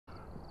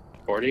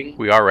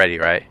We are ready,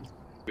 right?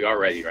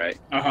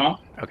 Uh-huh.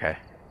 Okay.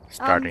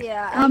 Starting.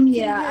 Yeah,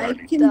 I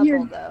can hear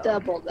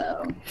double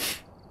though.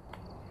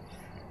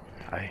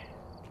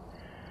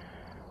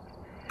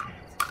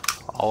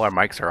 All our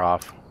mics are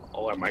off.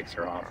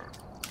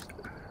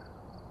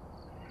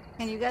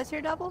 Can you guys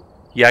hear double?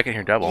 Yeah, I can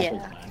hear double.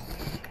 Yeah.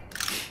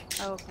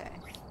 Okay.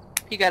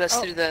 You got us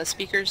through the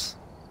speakers?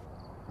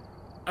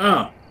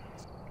 Oh.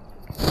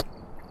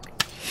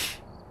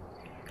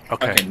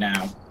 Okay.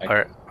 Now.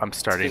 Alright, I'm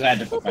starting. Because I had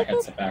to put my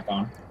headset back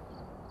on.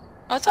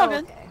 Oh, it's all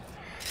good. Okay.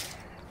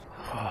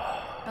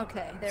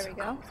 Okay, there we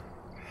go.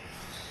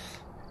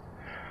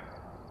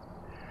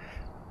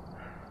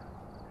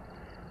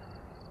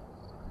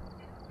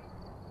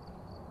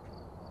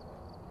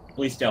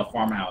 Bleasdale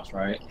Farmhouse,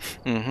 right?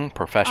 Mm-hmm,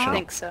 professional. I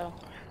think so.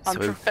 I'm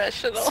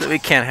professional. So we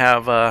can't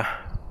have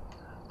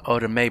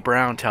Oda Mae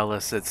Brown tell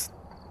us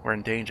we're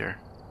in danger.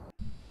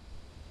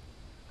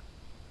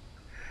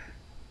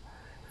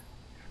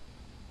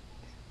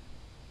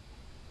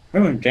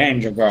 We're in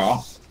danger,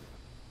 girl.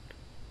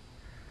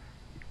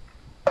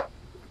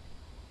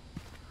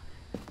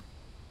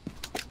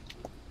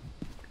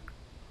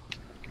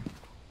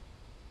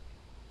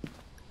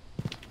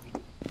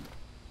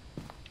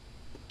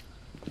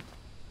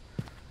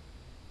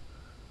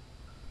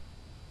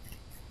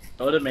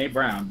 Oda Mae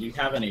Brown, do you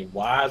have any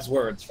wise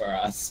words for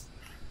us?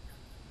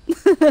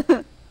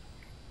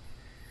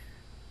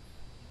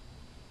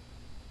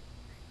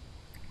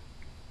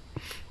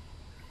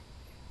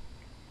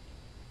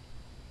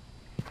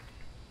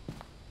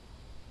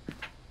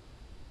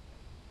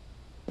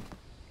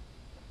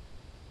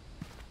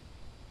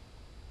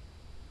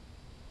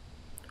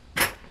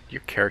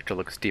 Your character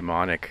looks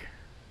demonic.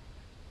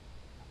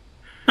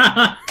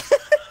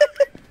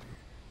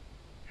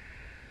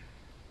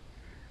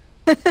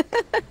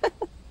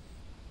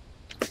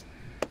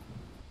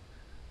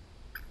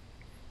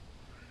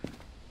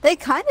 They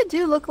kind of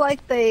do look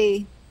like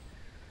they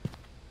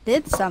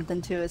did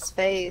something to his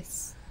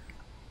face.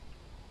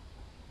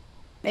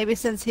 Maybe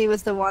since he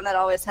was the one that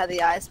always had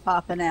the eyes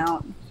popping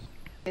out.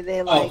 Maybe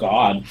they Oh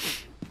God.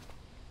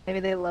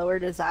 Maybe they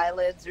lowered his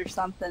eyelids or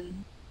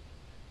something.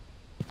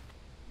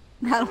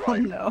 I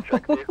don't know.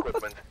 Check the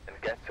equipment and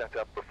get set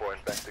up before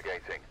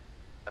investigating.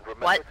 And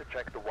remember to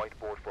check the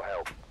whiteboard for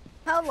help.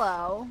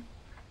 Hello.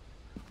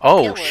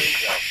 Oh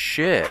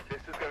shit.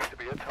 This is going to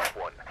be a tough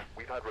one.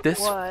 We've had This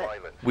reports of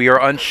violence. we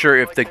are unsure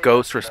if the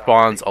ghost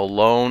responds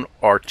alone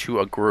or to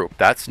a group.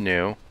 That's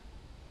new.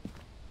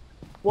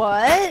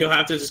 What? You'll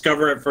have to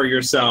discover it for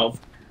yourself.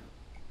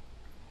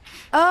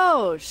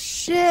 Oh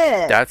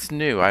shit. That's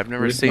new. I've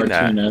never Ruth seen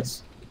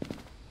Martinez.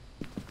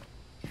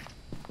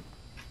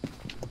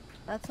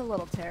 That's a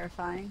little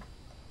terrifying.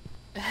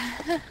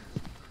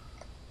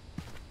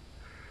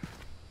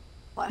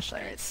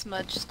 Flashlight. Alright,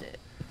 smudge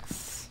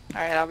sticks.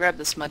 Alright, I'll grab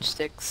the smudge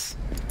sticks.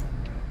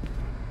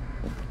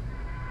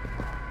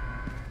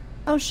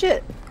 Oh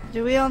shit.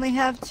 Do we only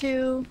have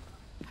 2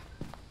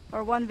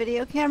 or 1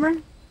 video camera?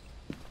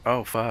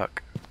 Oh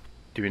fuck.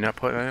 Do we not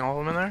put all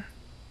of them in there?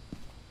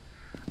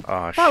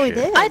 Oh Thought shit. we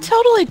did. I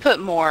totally put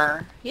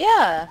more.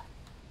 Yeah.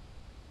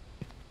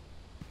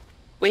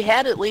 We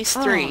had at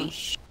least 3.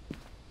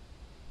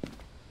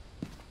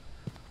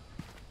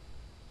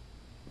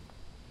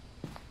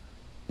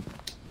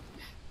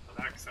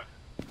 Alexa,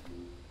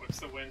 what's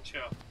the wind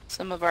chill?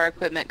 Some of our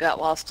equipment got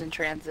lost in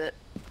transit.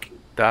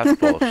 That's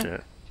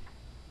bullshit.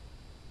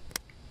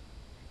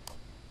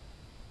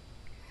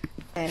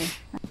 Okay.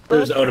 It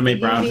was Oda Mae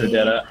Brown who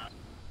did it.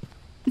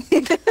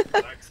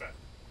 Alexa,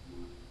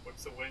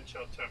 what's the wind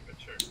chill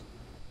temperature?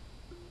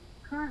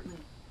 Currently,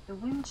 the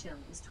wind chill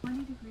is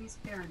 20 degrees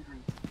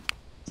Fahrenheit.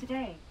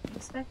 Today,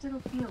 expect it'll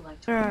feel like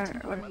 22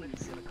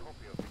 degrees.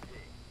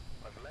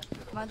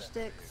 Smudge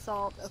stick,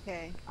 salt.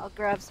 Okay, I'll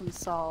grab some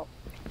salt.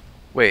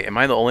 Wait, am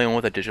I the only one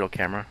with a digital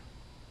camera?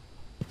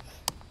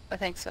 I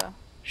think so.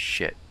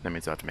 Shit, that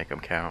means I have to make them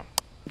count.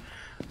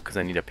 Because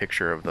I need a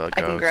picture of the ghost.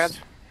 I can grab.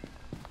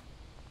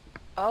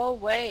 Oh,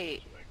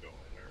 wait.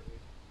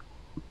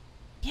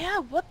 Yeah,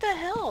 what the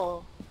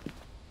hell?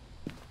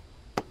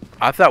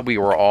 I thought we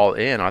were all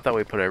in. I thought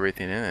we put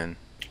everything in.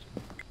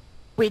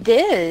 We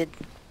did.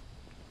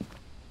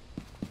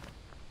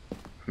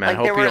 Man, I like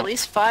hope there we were don't... at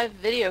least 5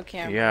 video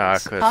cameras. Yeah, I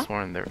could have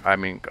sworn there. I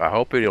mean, I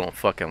hope we don't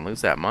fucking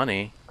lose that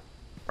money.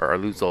 Or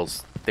lose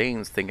those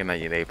things thinking that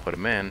they put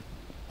them in.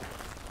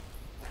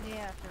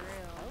 Yeah, for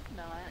real. Hope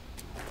not.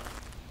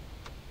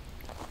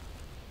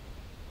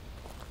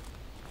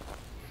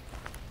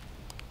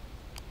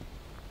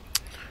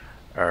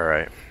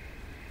 Alright.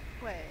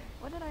 Wait,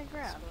 what did I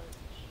grab?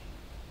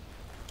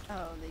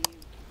 Oh,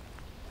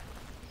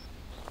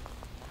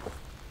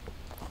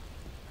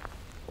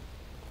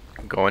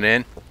 Going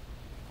in?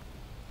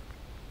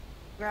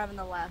 grabbing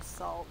the last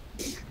salt.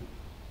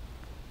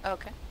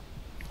 Okay.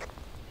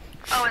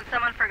 Oh, and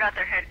someone forgot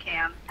their head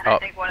cam, and Oh. I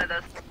think one of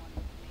those.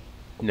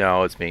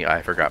 No, it's me.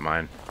 I forgot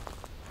mine.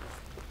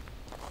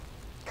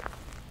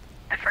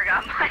 I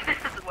forgot mine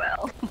as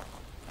well.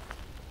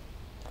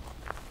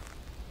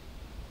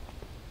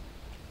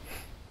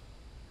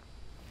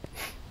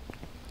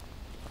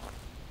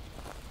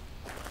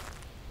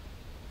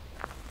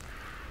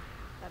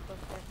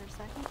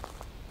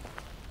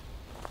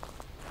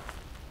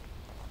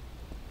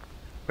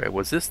 Wait,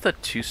 was this the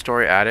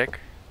 2-story attic?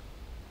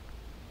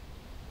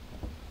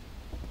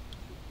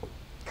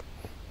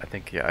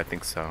 Yeah, I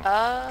think so.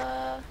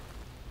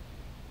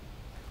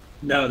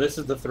 No, this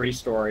is the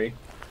 3-story.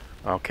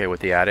 Okay, with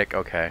the attic?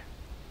 Okay.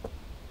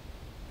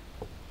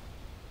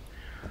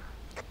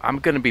 I'm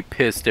gonna be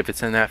pissed if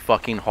it's in that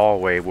fucking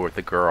hallway with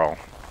the girl.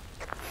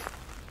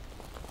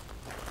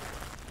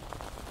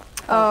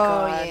 Oh,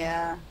 God.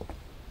 yeah.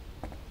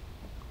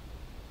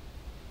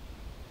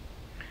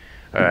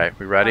 Alright,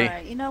 we ready?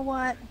 Alright, you know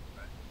what?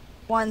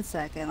 1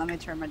 second, let me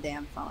turn my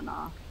damn phone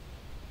off.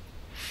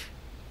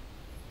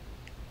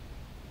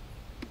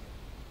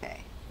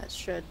 Okay, that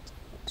should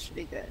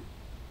be good.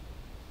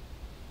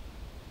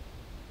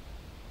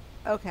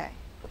 Okay.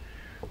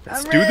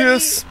 Let's I'm do ready.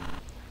 this!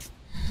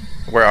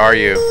 Where are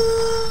you?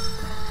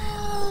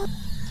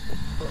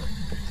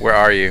 Where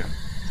are you?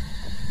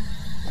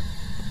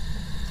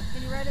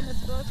 Can you write in this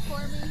book for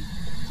me?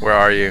 Where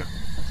are you?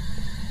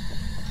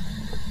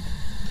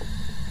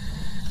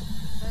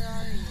 Where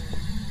are you?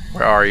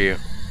 Where are you?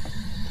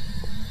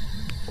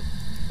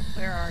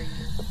 Where are you?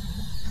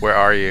 Where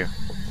are you?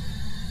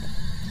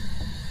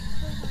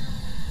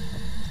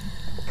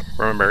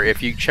 Remember,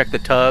 if you check the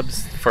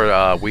tubs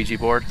for Ouija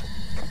board,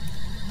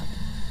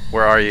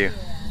 where are you? Yeah.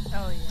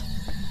 Oh, yeah.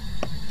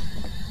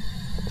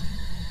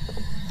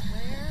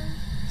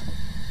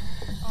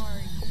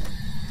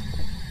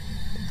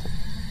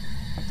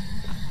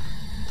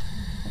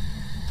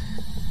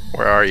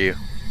 Where are you?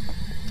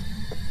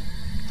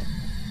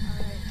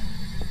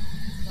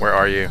 Where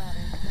are you?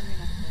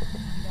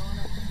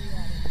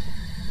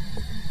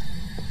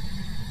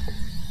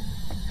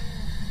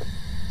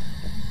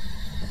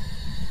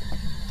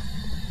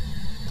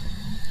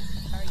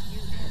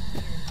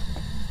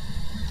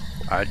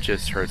 I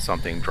just heard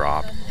something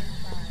drop.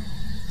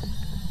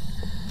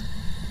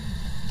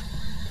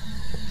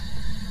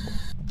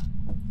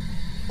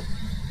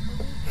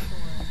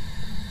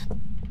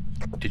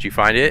 Did you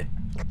find it?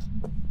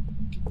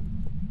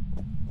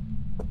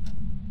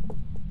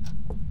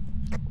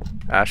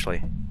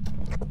 Ashley,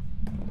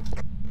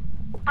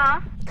 Huh?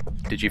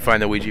 did you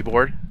find the Ouija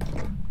board?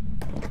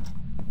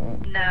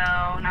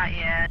 No, not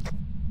yet.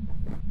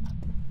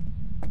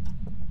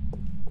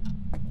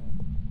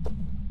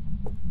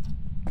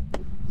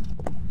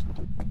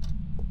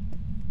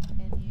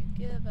 Can you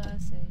give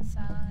us a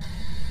sign?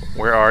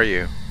 Where are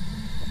you?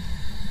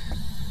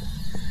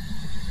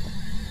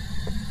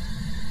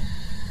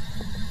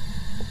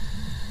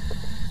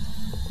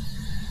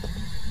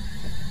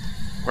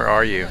 Where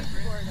are you?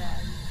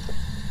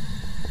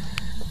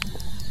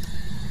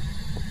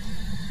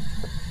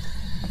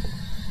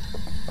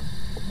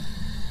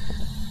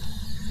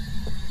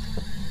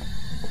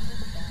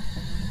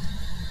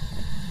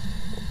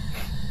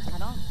 I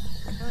don't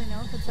really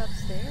know if it's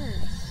upstairs.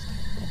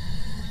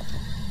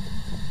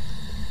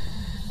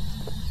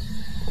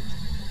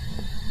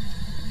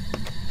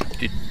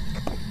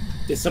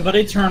 Did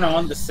somebody turn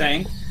on the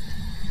sink?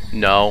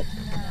 No.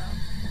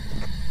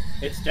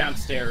 It's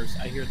downstairs.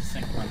 I hear the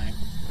sink running.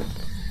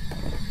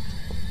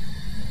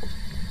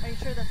 Are you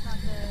sure that's not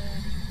the...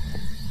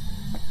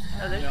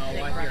 Oh, there's No, a I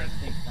sink hear running. a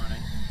sink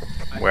running.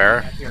 Where?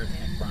 I hear a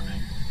sink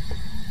running.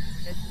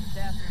 It's the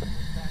bathroom in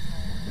the back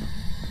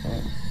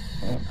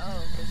hallway.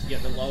 Oh, there's Yeah,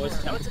 the a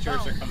lowest door. Oh, it's a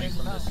temperatures are bone. coming There's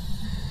from a this. bone.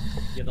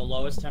 Yeah, the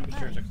lowest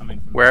temperatures are coming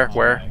from Where? this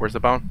Where? hallway. Where's the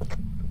bone?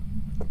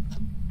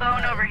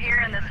 Bone over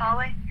here in this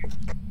hallway?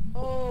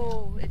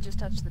 Oh, it just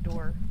touched the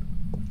door.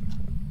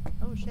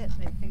 Oh shit,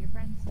 maybe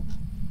fingerprints?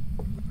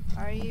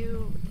 Are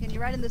you... Can you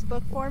write in this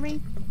book for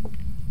me?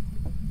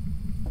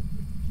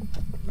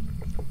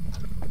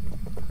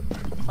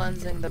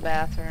 Cleansing the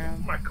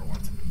bathroom. Michael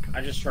wants to be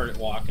I just heard it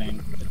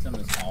walking. It's in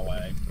this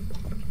hallway.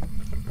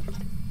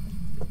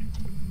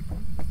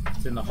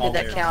 It's in the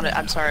hallway. Did that count it?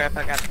 I'm sorry if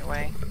I got in your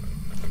way.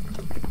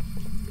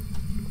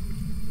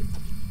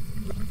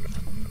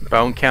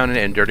 Bone counted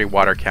and dirty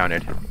water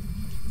counted.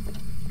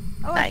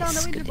 Oh, I found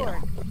Nice, the Ouija good deal.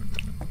 board.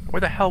 Where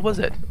the hell was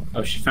it?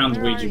 Oh, she found the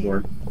Where are Ouija you?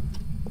 board.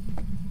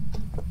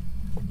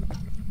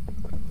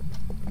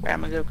 Alright,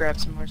 I'm gonna go grab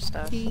some more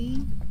stuff.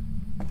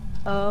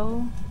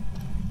 T-O...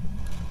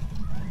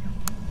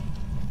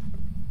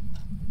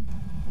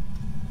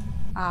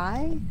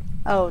 I?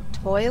 Oh,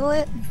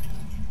 toilet?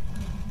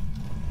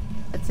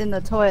 It's in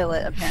the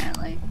toilet,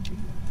 apparently.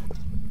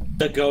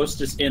 The ghost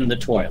is in the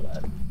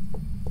toilet.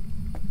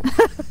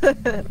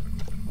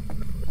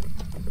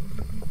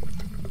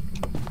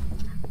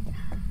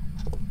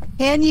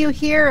 Can you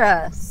hear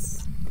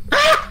us?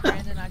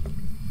 Brandon,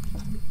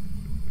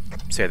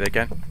 Say that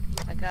again.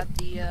 I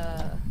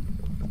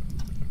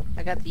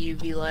got the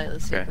UV light.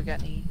 Let's see if Okay. we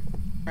got any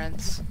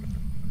friends.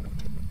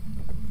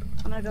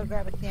 I'm gonna go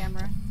grab a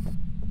camera.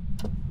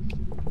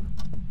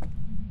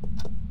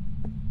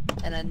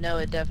 And I know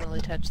it definitely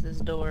touched this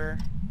door.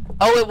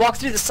 Oh, it walked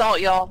through the salt,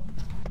 y'all.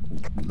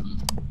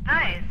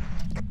 Nice.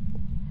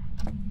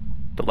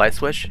 The light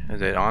switch?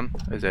 Is it on?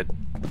 Is it?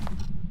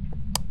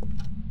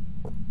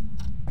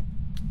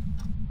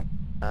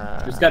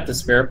 Who's got the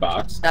spirit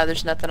box? No,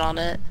 there's nothing on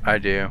it. I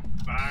do.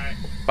 Bye.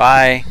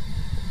 Bye.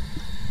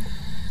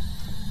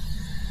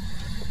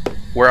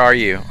 Where are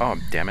you? Oh,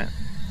 damn it.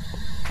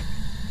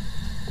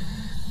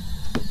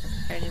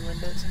 Any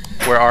windows in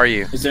here? Where are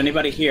you? Is there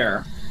anybody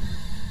here?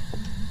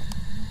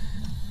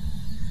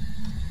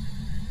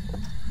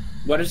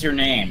 What is your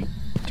name?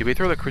 Did we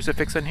throw the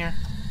crucifix in here?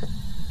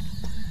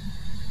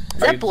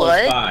 Is Are that you close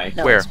blood? by?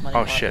 No, Where? it's money Oh,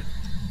 water. shit.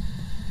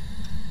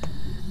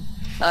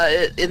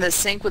 In the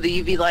sink with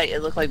the UV light,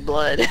 it looked like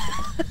blood.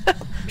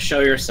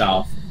 Show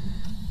yourself.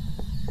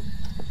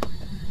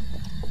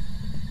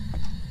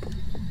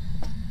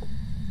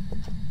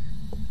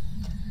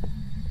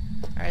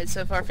 Alright,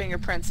 so far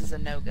fingerprints is a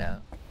no-go.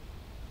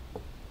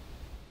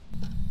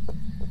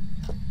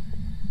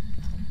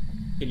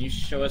 Can you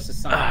show us a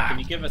sign? Can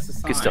you give us a You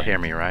sign? can still hear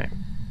me, right?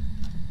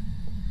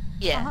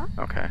 Yeah.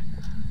 Okay.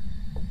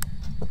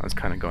 I was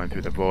kind of going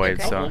through the void,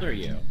 Okay. How so old are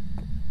you?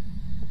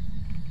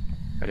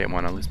 I didn't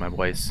want to lose my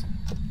voice.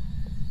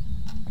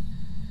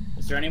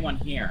 Is there anyone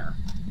here?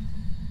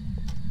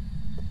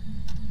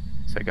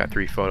 So I got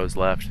 3 photos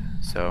left,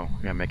 so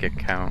we gotta make it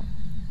count.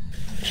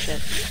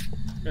 Shit.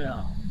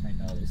 No, my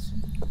nose.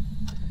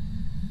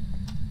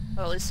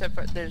 Well, at least so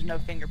far there's no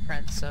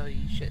fingerprints, so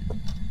you should.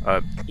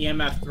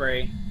 EMF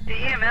 3. The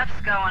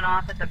EMF's going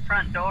off at the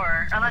front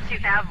door, unless you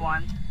have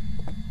one.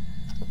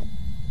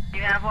 Do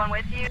you have one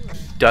with you?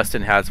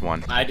 Dustin has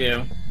one. I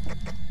do.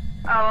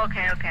 Oh,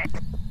 okay, okay.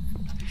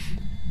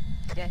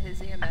 Yeah, his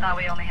EMF. I thought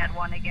we only had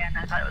one again.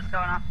 I thought it was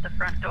going off at the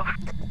front door.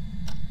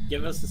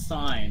 Give us a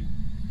sign.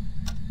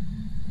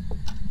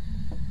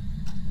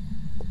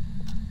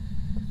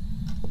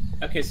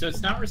 Okay, so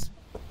it's not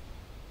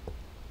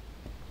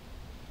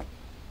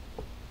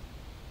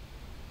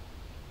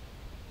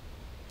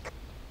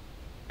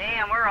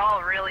Damn, we're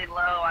all really low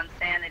on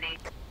sanity.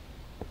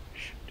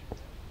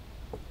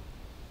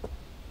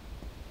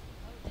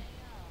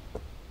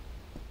 Can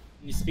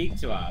you speak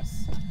to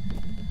us?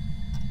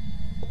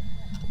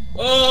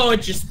 Oh,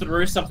 it just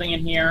threw something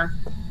in here.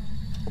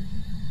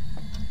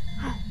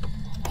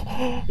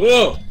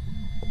 Whoa!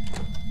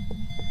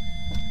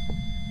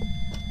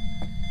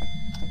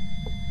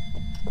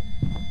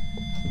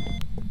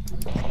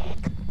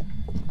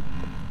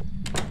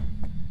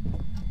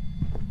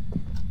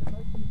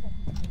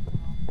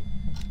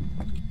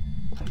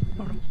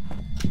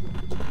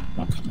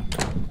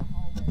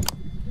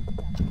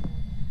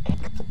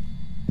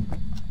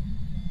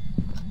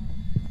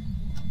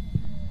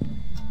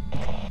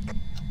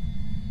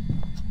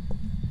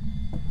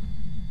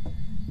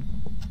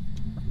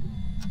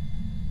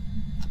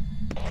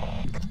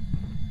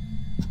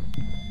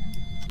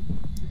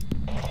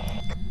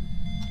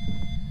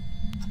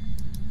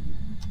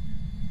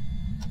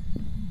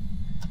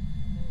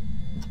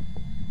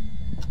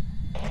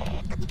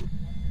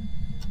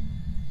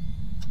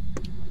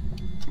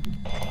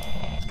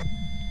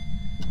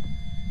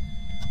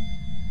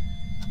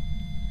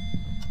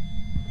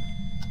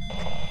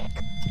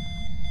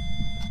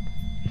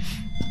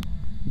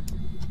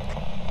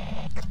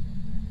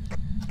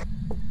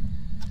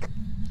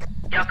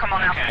 Yo, come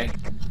on out. Okay.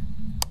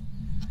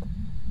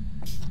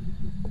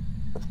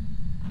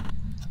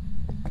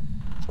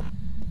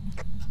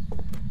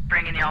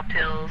 Bringing y'all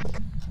pills.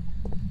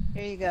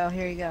 Here you go,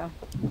 here you go.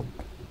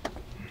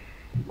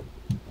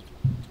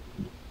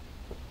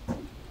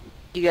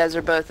 You guys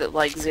are both at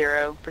like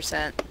 0%.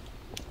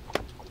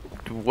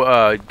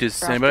 Does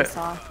Drop anybody... this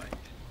off.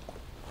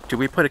 Did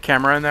we put a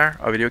camera in there?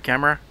 A video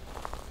camera?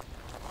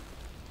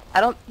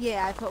 I don't.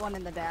 Yeah, I put one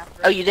in the bathroom.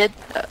 Oh, you did?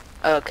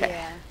 Okay.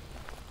 Yeah.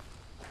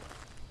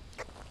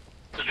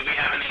 So do we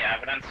have any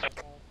evidence?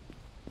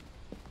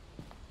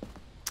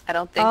 I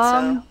don't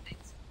think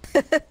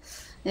so.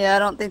 Yeah, I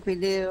don't think we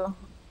do.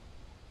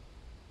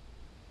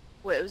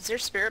 Wait, was there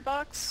spirit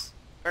box?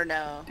 Or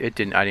no? It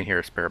didn't. I didn't hear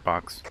a spirit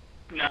box.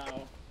 No.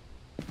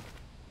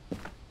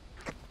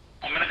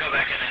 I'm gonna go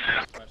back in and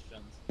ask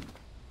questions.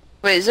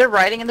 Wait, is there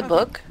writing in the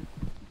book?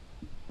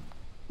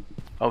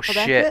 Oh that's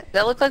shit! it? Does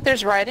that look like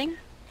there's writing?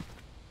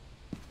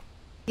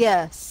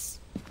 Yes,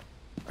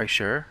 Are you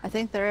sure? I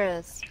think there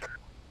is.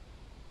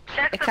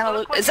 Check It the kind of book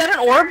look. with Is that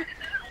your an orb? shirt.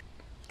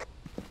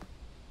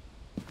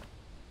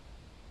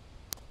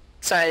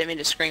 Sorry, I didn't mean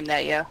to scream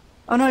that, yo.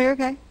 Oh no, you're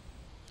okay.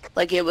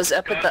 Like it was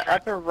up at the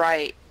upper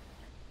right.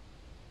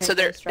 So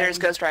Okay, there's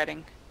ghost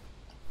writing.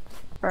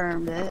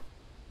 Confirmed it.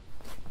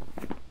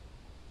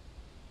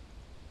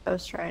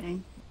 Ghost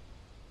writing.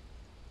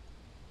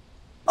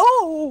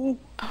 Oh!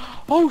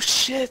 Oh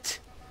shit!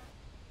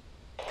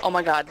 Oh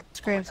my god.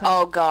 Screams.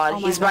 Oh god, Oh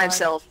my he's by God.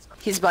 himself.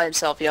 He's by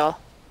himself, y'all.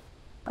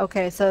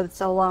 Okay, so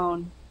it's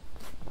alone.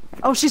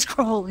 Oh, she's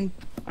crawling.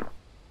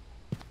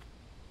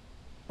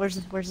 Where's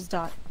his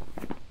dot?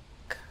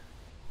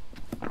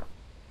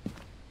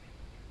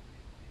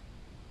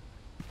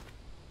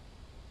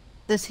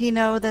 Does he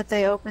know that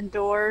they open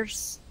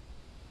doors?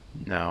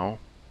 No.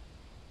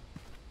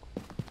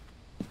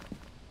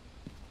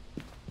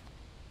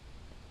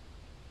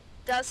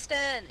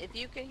 Dustin, if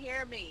you can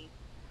hear me,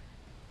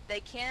 they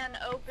can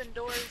open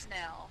doors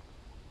now.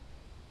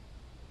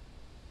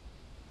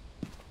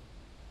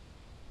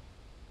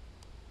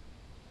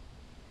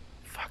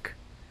 Fuck.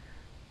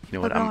 You know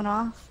We're what? going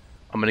off?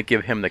 I'm gonna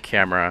give him the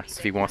camera if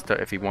he wants to.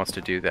 If he wants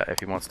to do that. If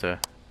he wants to.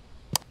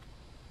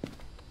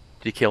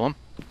 Did you kill him?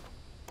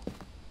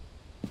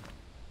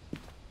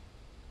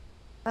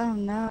 I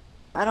don't know.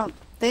 I don't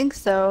think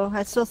so.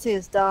 I still see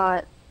his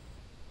dot.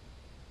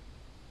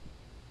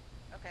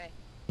 Okay.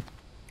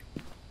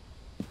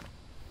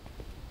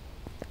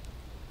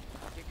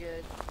 You're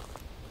good.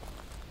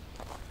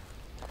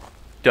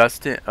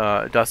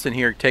 Dustin,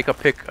 here. Take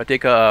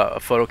a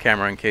photo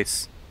camera in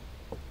case.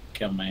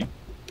 Kill me.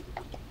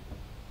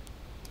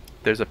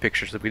 There's a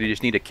picture. So we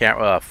just need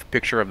a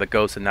picture of the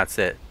ghost, and that's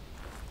it.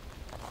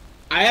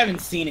 I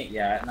haven't seen it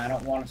yet, and I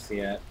don't want to see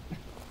it.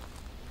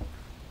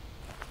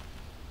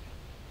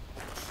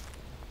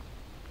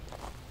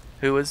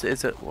 Who is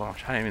it? Well, I'm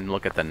trying to even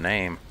look at the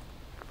name.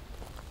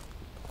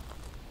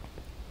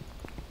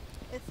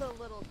 It's a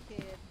little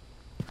kid.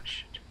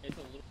 Shit. It's a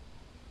little...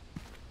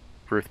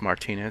 Ruth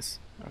Martinez.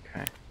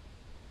 Okay.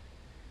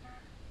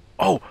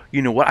 Oh,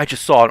 you know what? I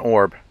just saw an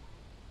orb.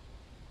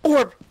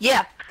 Orb.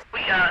 Yeah.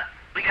 We got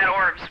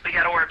orbs. We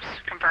got orbs.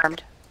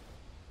 Confirmed.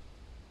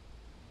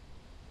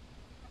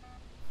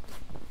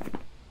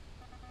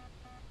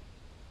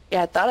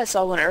 Yeah, I thought I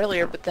saw one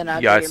earlier, but then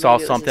Yeah, I saw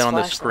something on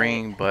the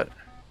screen, but.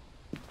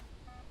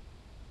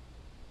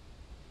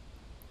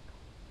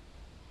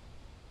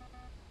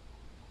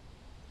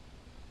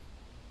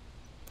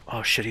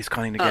 Oh shit, he's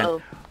coming again.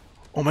 Uh-oh.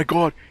 Oh my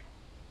god.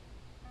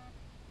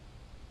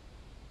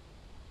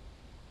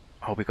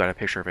 I hope we got a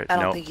picture of it. I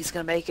don't No. think he's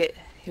gonna make it.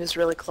 He was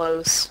really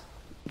close.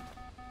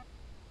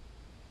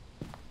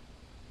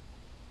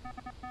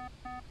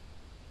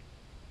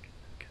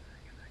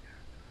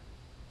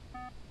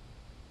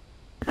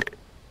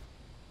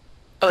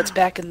 Oh, it's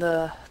back in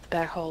the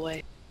back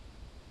hallway.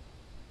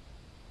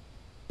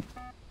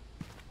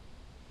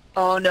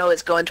 Oh no,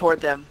 it's going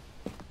toward them.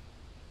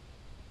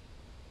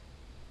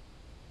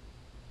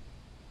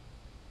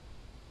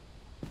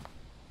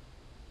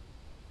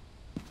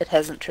 It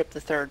hasn't tripped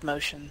the third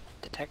motion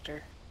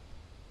detector.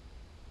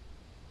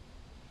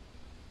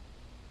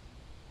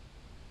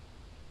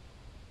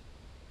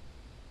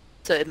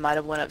 So it might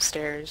have went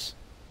upstairs.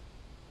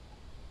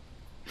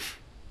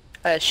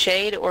 A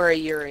Shade or a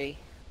Yuri?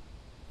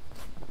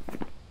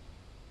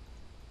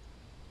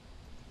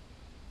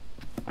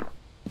 I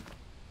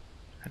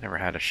never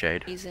had a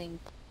shade. Using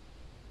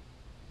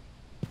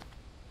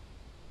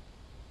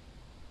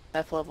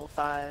EMF level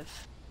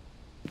 5.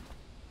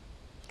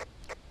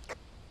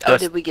 Oh,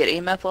 did we get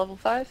EMF level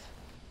 5?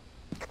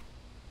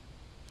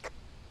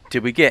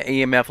 Did we get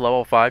EMF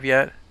level 5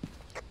 yet?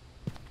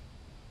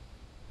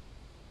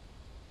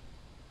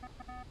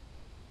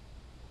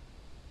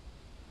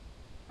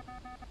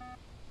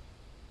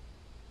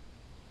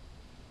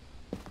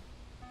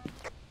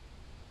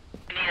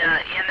 We need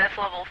a EMF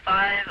level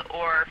 5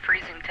 or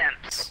freezing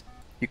temps.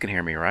 You can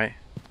hear me, right?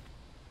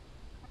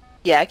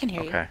 Yeah, I can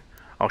hear you. Okay.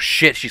 Oh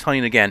shit, she's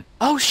hunting again.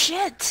 Oh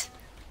shit!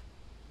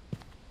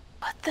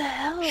 What the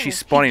hell? She's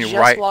spawning He just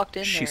right. walked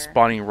in She's there.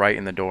 spawning right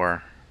in the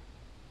door.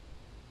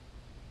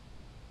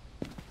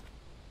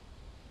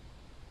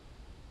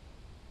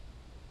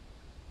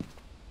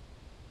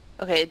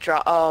 Okay,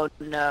 oh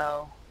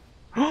no.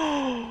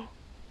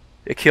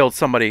 It killed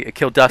somebody. It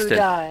killed Dustin. Who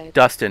died?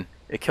 Dustin.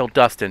 It killed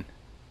Dustin.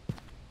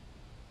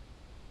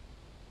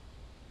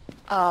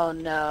 Oh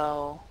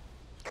no.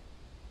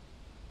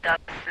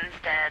 Dustin's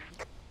dead.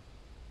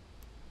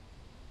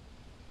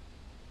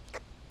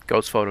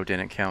 Ghost photo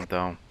didn't count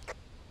though.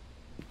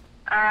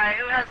 Alright,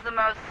 who has the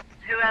most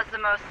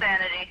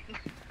sanity?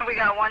 We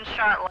got one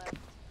shot left.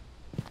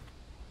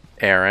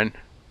 Aaron.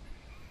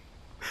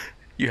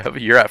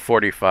 You're at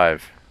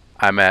 45.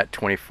 I'm at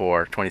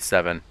 24,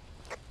 27.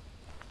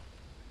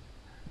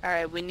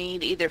 Alright, we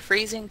need either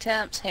freezing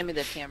temps. Hand me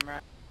the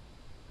camera.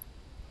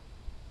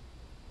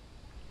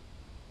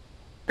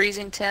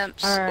 Freezing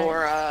temps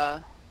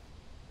or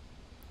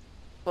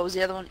what was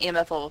the other one?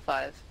 EMF level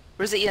 5.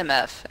 Where's the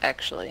EMF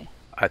actually?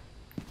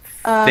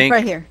 Think...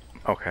 right here.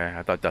 Okay,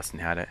 I thought Dustin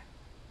had it.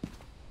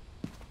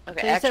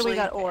 Okay, So you actually, said we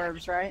got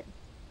orbs, right?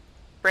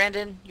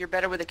 Brandon, you're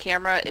better with the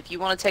camera. If you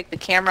want to take the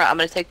camera, I'm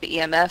going to take the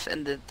EMF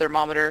and the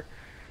thermometer.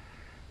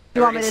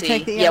 You want me to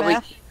take the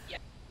EMF? Yeah,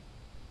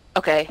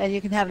 okay. And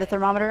you can have the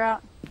thermometer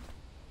out?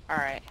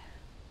 Alright.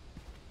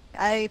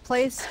 I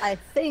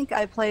think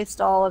I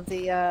placed all of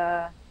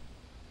the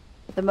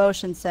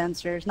motion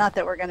sensors. Not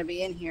that we're going to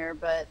be in here,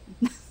 but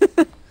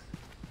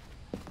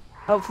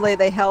hopefully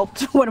they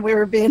helped when we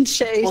were being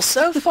chased. Well,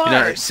 so far,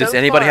 does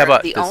anybody have a...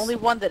 the only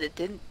one that it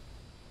didn't...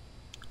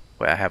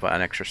 Wait, I have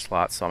an extra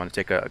slot, so I'm gonna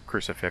take a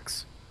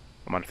crucifix.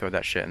 I'm gonna throw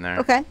that shit in there.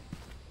 Okay.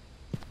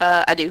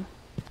 I do.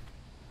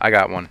 I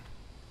got one.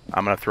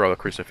 I'm gonna throw a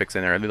crucifix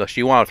in there. Unless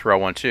you want to throw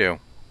one too.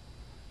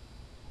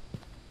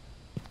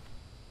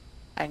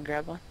 I can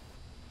grab one.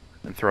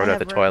 And throw it at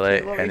the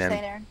toilet, and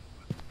then...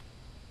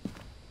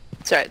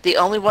 Sorry, the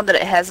only one that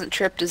it hasn't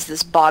tripped is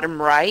this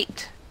bottom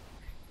right.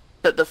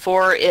 But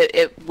before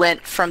it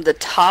went from the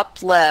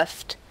top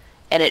left,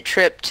 and it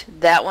tripped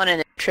that one,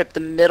 and it tripped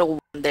the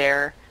middle one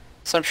there.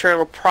 So I'm sure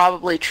it'll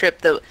probably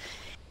trip the...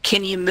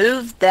 Can you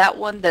move that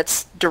one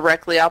that's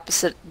directly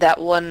opposite that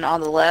one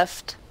on the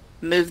left?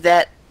 Move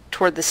that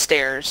toward the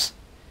stairs.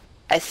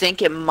 I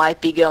think it might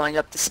be going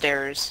up the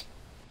stairs.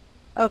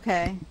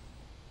 Okay.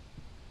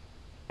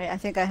 I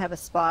think I have a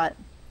spot.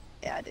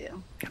 Yeah, I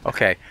do.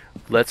 Okay,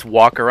 let's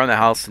walk around the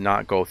house and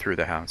not go through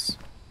the house.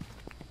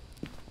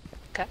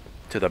 Okay.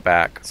 To the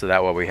back, so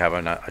that way we have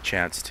a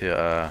chance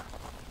to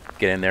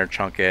get in there,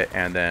 chunk it,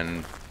 and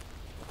then...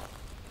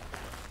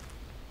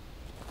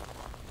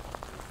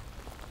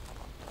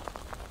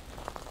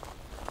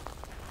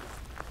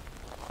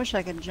 Wish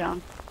I could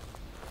jump.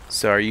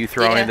 So are you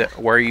throwing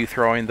where are you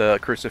throwing the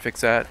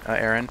crucifix at,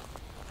 Aaron?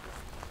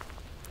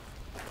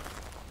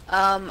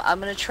 I'm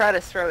gonna try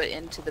to throw it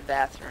into the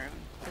bathroom.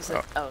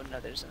 Oh no,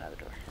 there's another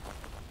door.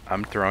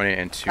 I'm throwing it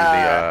into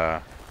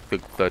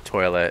the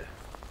toilet.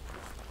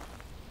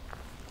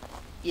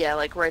 Yeah,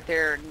 like right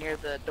there near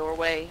the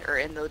doorway, or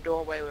in the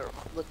doorway where it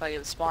looked like it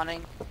was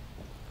spawning.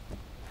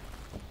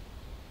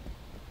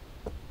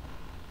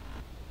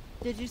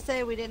 Did you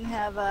say we didn't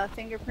have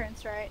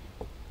fingerprints, right?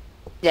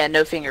 Yeah,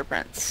 no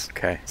fingerprints.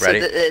 Okay, ready?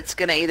 So it's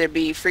gonna either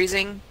be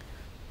freezing.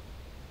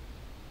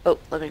 Oh,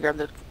 let me grab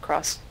the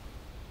cross.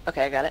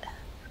 Okay, I got it.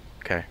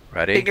 Okay,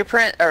 ready?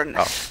 Fingerprint, or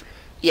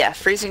yeah,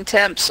 freezing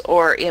temps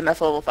or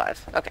EMF level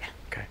 5. Okay.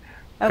 Okay.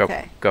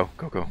 Okay. Go.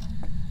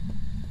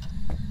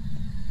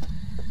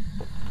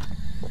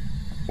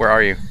 Where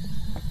are you?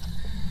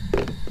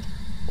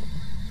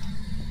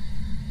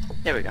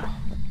 There we go.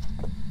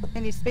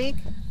 Can you speak?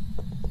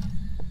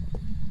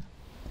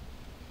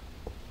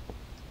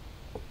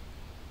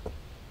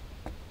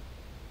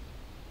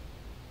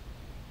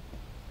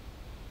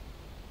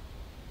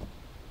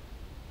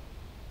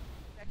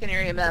 Check in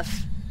your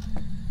EMF.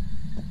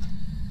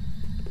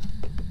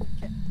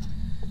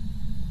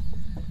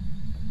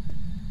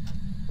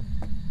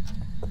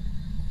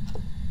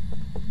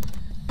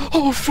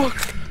 Oh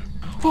fuck!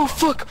 Oh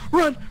fuck!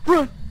 Run!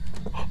 Run!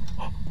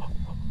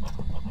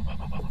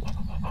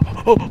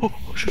 Oh,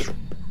 shit.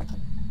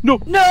 No!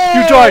 No!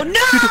 You died!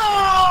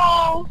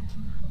 No!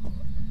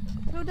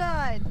 Who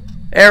died?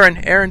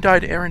 Aaron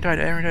died.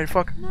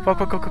 Fuck. No,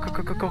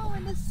 Go.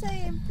 in the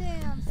same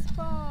damn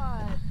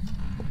spot.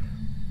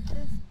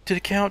 Did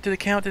it count?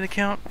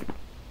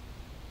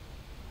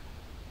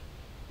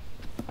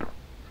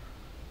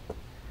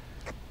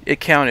 It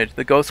counted.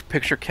 The ghost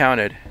picture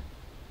counted.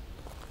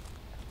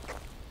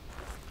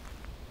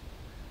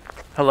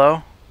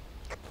 Hello?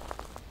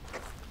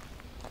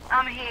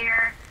 I'm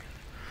here.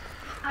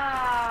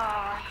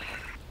 Oh.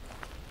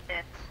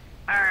 Shit.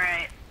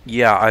 Alright.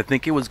 Yeah, I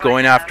think it was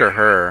going after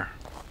her.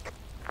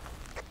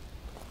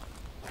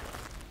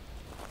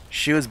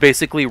 She was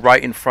basically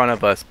right in front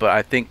of us, but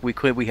I think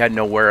we had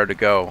nowhere to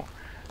go.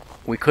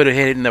 We could have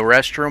hit it in the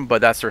restroom,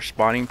 but that's her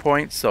spawning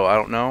point, so I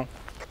don't know.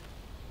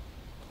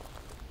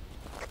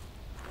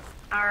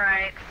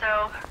 Alright,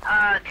 so,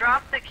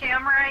 drop the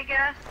camera, I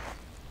guess.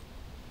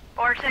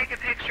 Or take a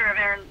picture of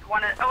Aaron.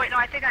 Oh wait, no,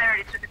 I think I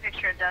already took a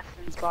picture of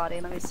Dustin's body.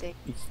 Let me see.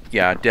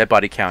 Yeah, dead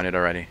body counted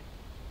already.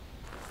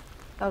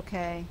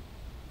 Okay.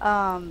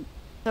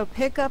 So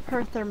pick up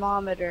her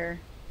thermometer,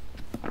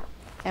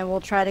 and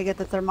we'll try to get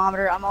the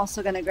thermometer. I'm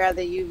also gonna grab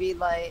the UV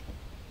light.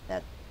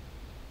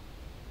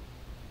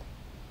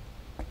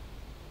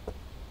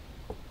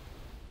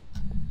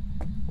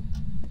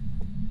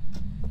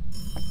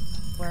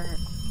 Where?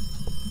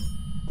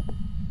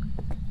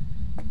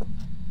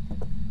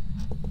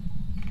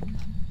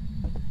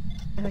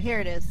 Oh,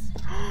 here it is.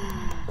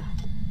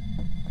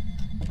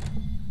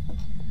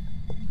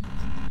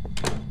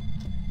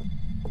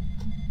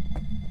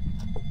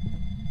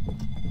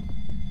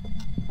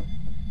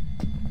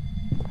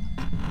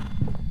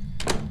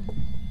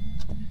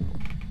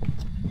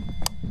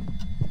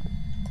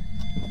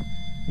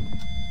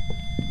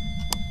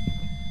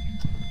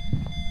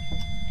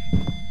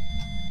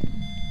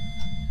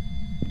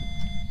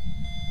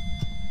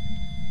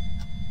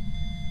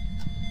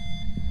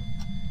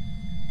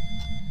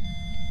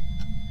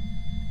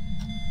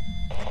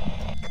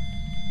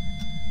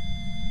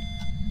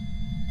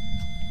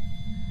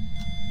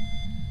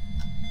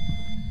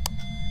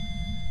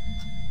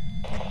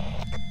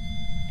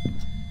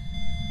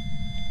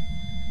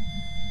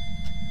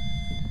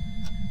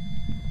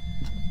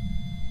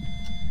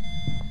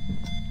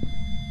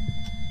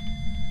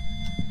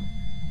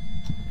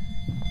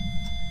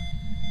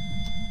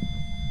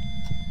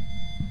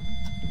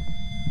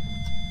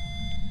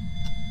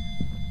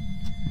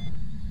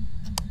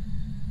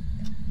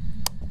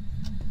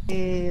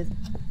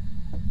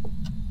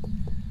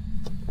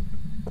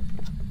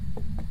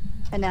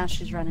 And now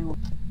she's running away.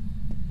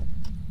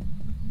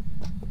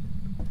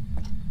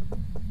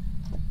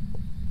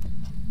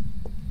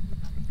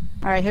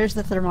 Alright, here's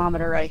the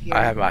thermometer right here.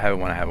 I have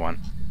one.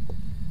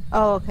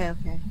 Oh, okay.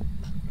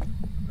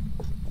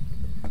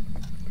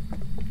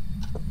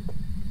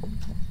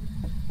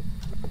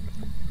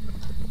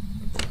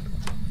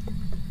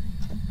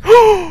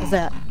 What's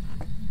that?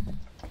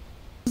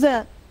 What's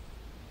that?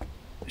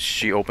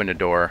 She opened a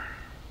door.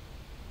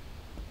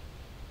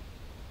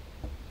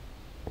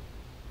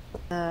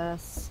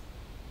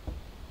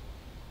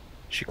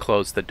 She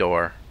closed the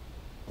door.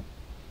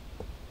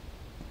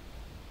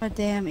 Oh,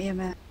 damn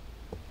EMF.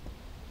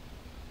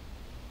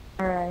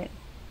 Alright.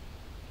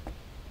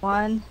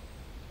 1,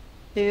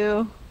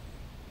 2,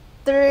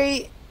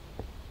 3.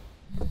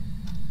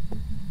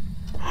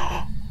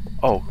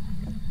 Oh.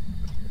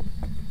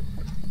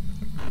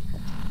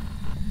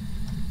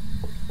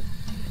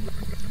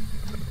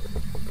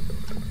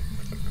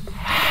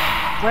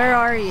 Where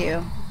are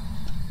you?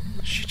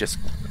 She just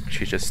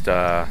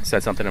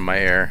said something in my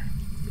ear.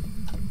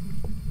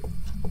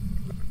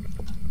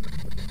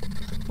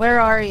 Where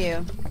are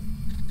you?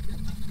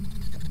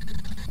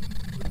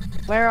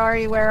 Where are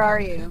you? Where are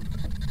you?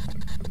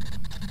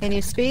 Can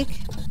you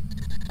speak?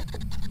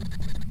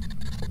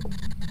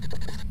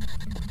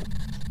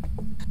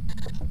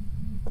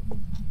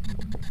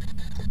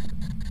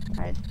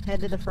 Alright, head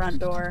to the front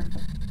door.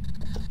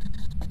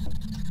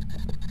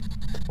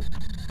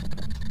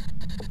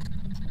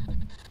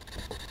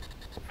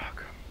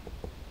 Fuck.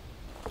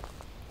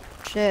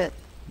 Shit.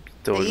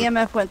 The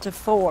EMF went to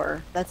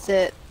 4. That's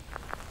it.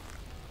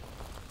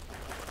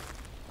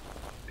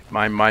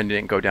 Mine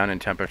didn't go down in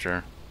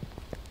temperature.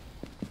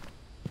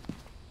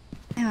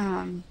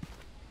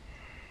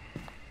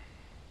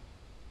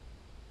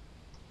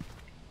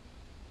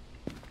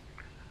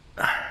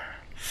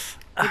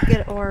 We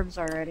get orbs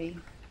already.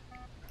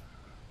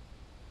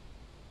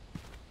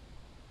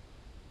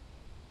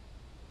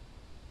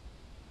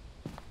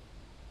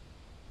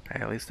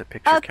 Hey, at least the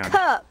picture A counted.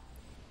 cup.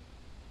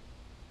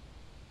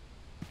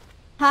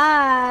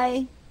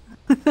 Hi.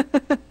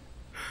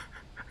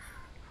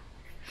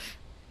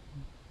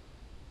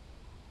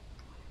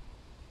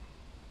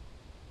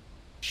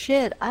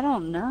 Shit, I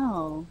don't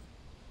know.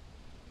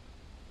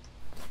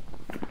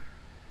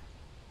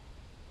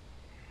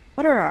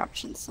 What are our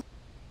options? As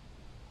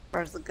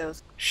far as the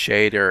ghost.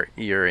 Shade or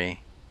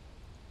eerie.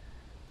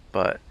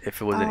 But if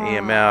it was an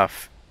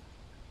EMF,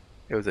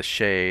 it was a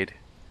shade.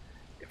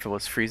 If it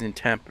was freezing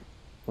temp,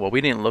 well,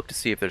 we didn't look to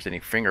see if there's any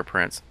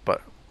fingerprints,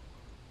 but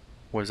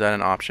was that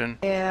an option?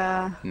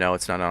 Yeah. No,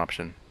 it's not an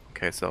option.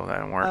 Okay, so that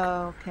didn't work.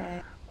 Oh,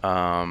 okay.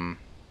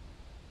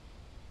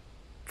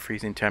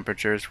 Freezing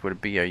temperatures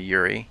would be a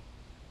Yuri.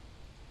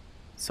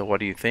 So what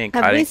do you think?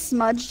 Have we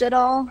smudged at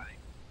all?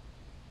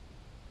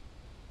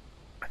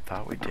 I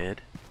thought we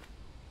did.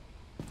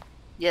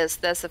 Yes,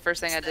 that's the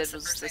first thing I did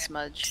was the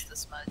smudge.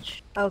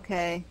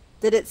 Okay.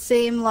 Did it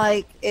seem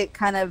like it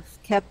kind of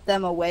kept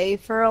them away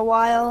for a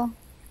while?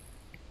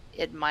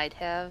 It might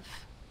have.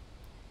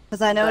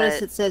 Because I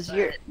noticed it says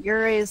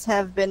Yuris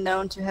have been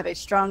known to have a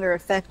stronger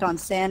effect on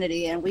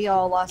sanity, and we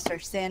all lost our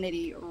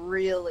sanity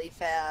really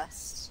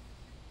fast.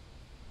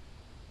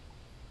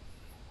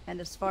 And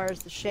as far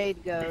as the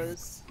shade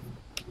goes,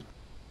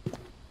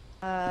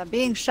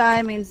 being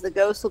shy means the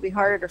ghost will be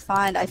harder to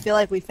find. I feel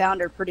like we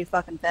found her pretty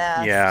fucking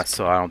fast. Yeah,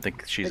 so I don't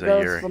think she's the a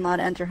ghost Yuri. will not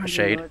enter hunting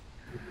shade. mode.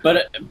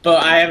 But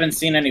I haven't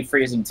seen any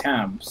freezing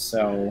temps,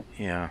 so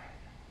yeah.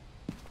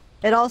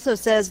 It also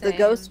says the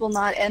ghost will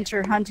not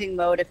enter hunting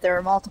mode if there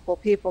are multiple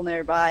people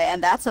nearby,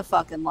 and that's a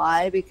fucking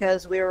lie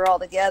because we were all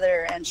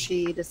together and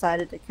she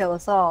decided to kill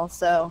us all.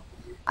 So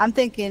I'm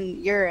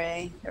thinking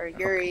Yuri or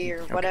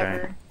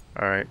whatever. Okay.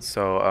 All right,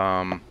 so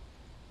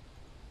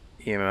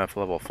EMF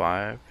level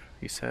 5,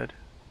 you said?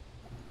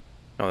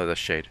 No, that's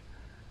a shade.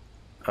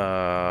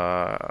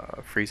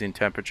 Freezing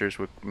temperatures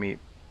would meet.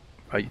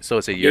 So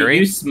it's a Yuri. Yeah,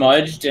 you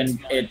smudged and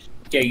it.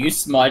 Yeah, you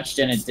smudged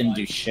and it didn't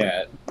do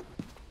shit.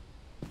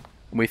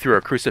 We threw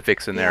a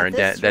crucifix in there and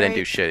that didn't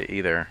do shit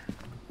either.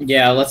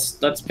 Yeah,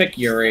 let's pick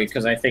Yuri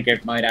because I think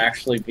it might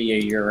actually be a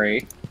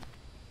Yuri.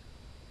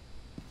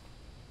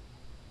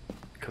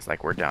 Because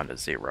like we're down to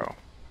 0.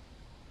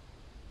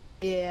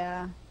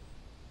 Yeah.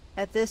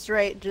 At this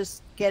rate,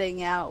 just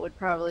getting out would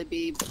probably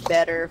be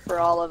better for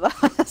all of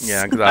us.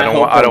 Yeah, because I don't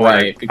want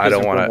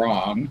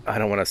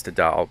us to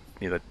die.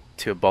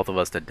 Both of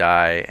us to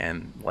die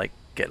and like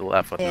get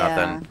left with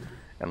nothing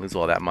and lose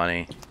all that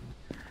money.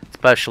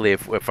 Especially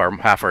if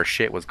half our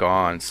shit was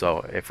gone.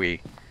 So if we,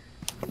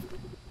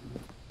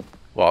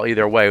 well,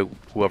 either way,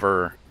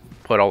 whoever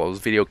put all those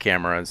video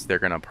cameras, they're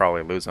gonna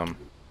probably lose them.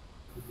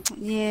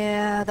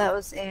 Yeah, that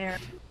was air.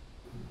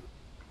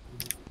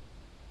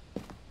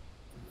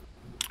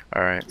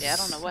 All right. Yeah, I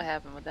don't know what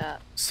happened with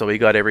that. So we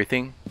got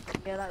everything?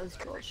 Yeah, that was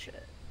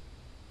bullshit.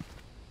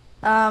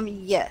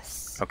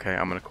 Yes. Okay,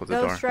 I'm gonna close the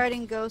door. Ghost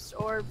riding, ghost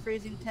orb,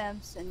 freezing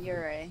temps, and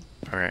Yuri.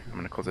 All right, I'm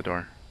gonna close the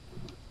door.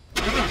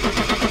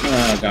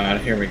 Oh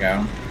god, here we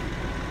go.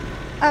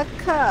 A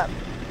cup.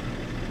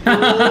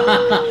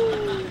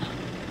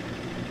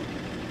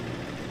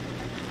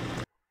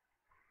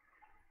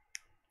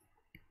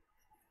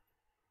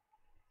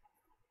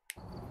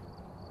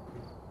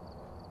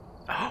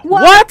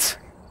 What?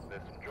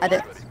 I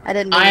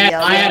didn't. I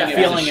had a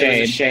feeling it was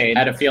a shade. I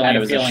had a feeling it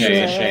was a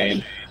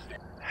shade.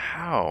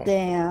 How?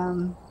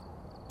 Damn.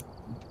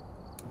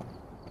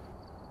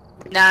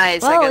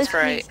 Nice, Well, I guess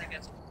right.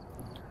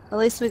 At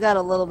least we got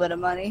a little bit of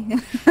money.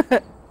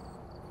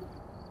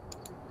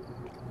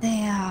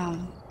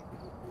 Damn.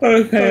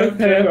 Okay,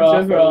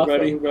 we're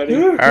ready.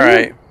 All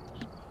right.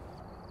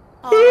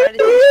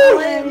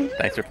 Alrighty.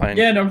 Thanks for playing.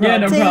 Yeah, no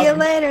problem. See you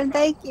later, and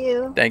thank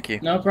you. Thank you.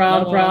 No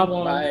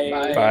problem.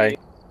 Bye. Bye.